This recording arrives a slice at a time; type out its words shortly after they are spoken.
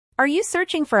Are you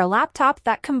searching for a laptop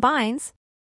that combines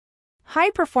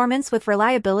high performance with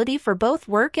reliability for both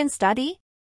work and study?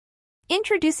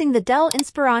 Introducing the Dell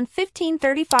Inspiron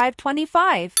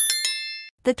 153525,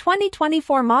 the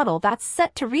 2024 model that's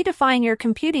set to redefine your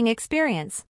computing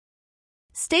experience.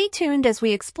 Stay tuned as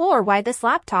we explore why this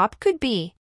laptop could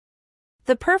be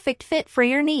the perfect fit for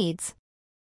your needs.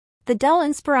 The Dell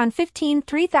Inspiron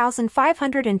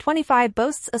 3525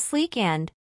 boasts a sleek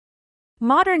and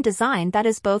modern design that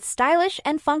is both stylish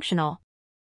and functional.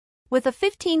 With a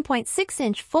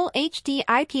 15.6-inch Full HD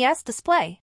IPS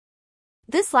display,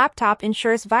 this laptop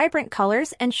ensures vibrant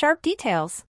colors and sharp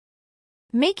details,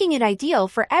 making it ideal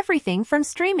for everything from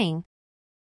streaming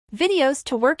videos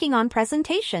to working on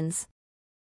presentations.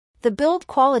 The build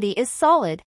quality is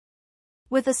solid,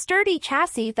 with a sturdy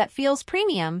chassis that feels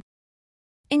premium,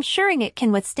 ensuring it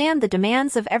can withstand the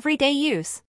demands of everyday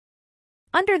use.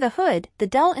 Under the hood, the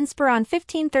Dell Inspiron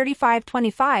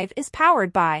 153525 is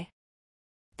powered by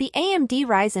the AMD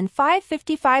Ryzen 5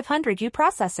 5500U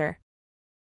processor,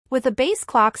 with a base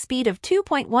clock speed of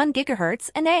 2.1 GHz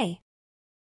and a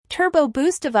turbo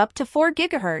boost of up to 4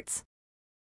 GHz.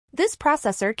 This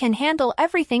processor can handle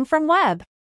everything from web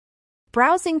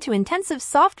browsing to intensive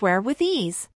software with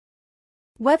ease.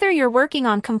 Whether you're working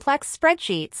on complex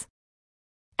spreadsheets,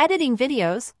 editing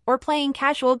videos, or playing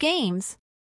casual games,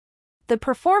 the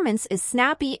performance is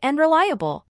snappy and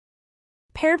reliable.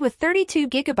 Paired with 32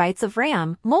 GB of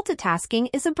RAM, multitasking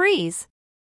is a breeze,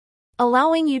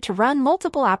 allowing you to run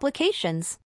multiple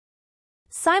applications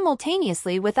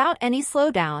simultaneously without any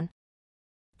slowdown.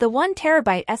 The 1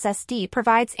 TB SSD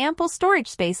provides ample storage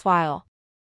space while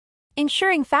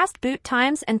ensuring fast boot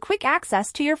times and quick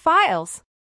access to your files.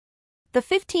 The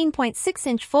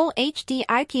 15.6-inch Full HD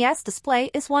IPS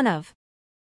display is one of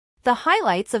the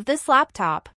highlights of this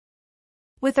laptop.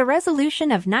 With a resolution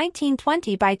of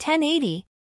 1920 by 1080,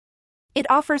 it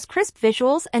offers crisp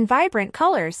visuals and vibrant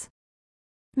colors,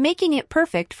 making it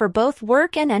perfect for both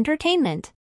work and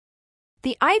entertainment.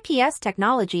 The IPS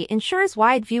technology ensures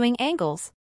wide viewing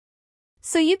angles,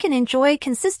 so you can enjoy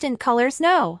consistent colors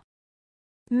no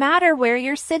matter where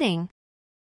you're sitting.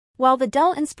 While the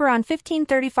Dell Inspiron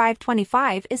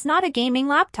 153525 is not a gaming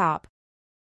laptop,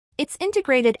 its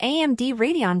integrated AMD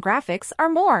Radeon graphics are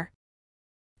more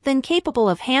than capable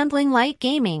of handling light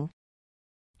gaming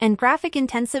and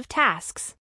graphic-intensive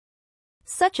tasks,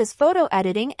 such as photo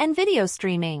editing and video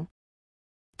streaming.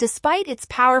 Despite its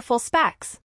powerful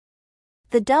specs,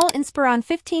 the Dell Inspiron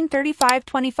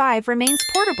 153525 remains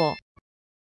portable,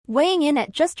 weighing in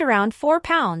at just around 4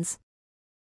 pounds.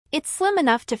 It's slim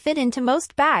enough to fit into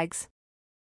most bags,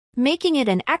 making it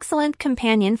an excellent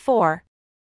companion for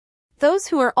those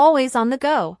who are always on the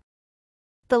go.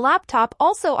 The laptop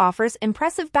also offers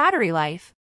impressive battery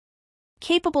life,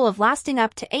 capable of lasting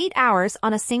up to 8 hours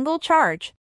on a single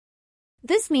charge.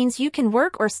 This means you can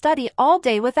work or study all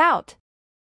day without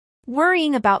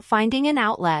worrying about finding an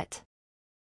outlet.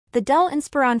 The Dell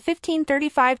Inspiron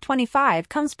 153525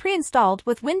 comes pre-installed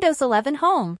with Windows 11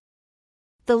 Home,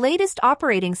 the latest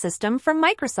operating system from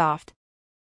Microsoft,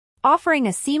 offering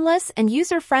a seamless and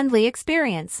user-friendly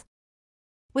experience.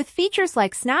 With features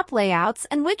like snap layouts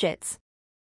and widgets,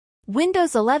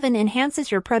 Windows 11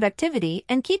 enhances your productivity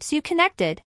and keeps you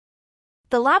connected.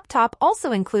 The laptop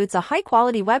also includes a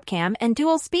high-quality webcam and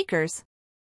dual speakers,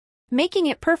 making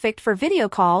it perfect for video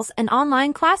calls and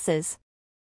online classes.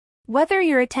 Whether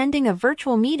you're attending a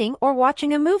virtual meeting or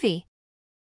watching a movie,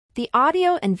 the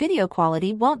audio and video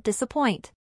quality won't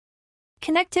disappoint.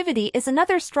 Connectivity is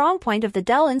another strong point of the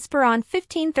Dell Inspiron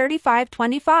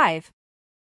 153525.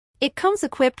 It comes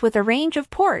equipped with a range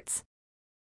of ports,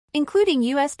 including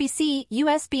USB-C,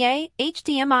 USB-A,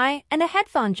 HDMI, and a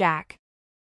headphone jack,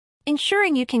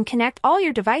 ensuring you can connect all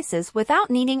your devices without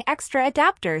needing extra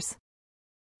adapters.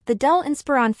 The Dell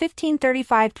Inspiron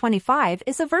 153525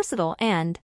 is a versatile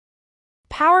and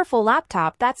powerful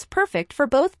laptop that's perfect for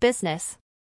both business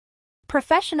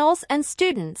professionals and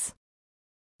students.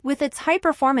 With its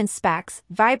high-performance specs,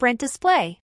 vibrant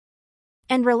display,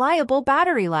 and reliable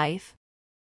battery life,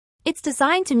 it's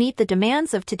designed to meet the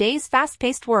demands of today's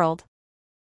fast-paced world.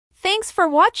 Thanks for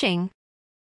watching.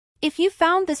 If you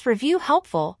found this review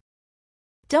helpful,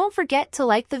 don't forget to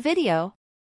like the video,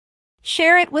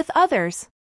 share it with others,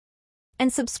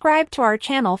 and subscribe to our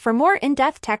channel for more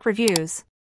in-depth tech reviews.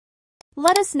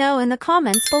 Let us know in the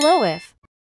comments below if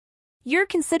you're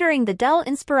considering the Dell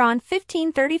Inspiron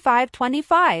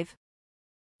 153525,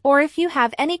 or if you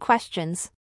have any questions.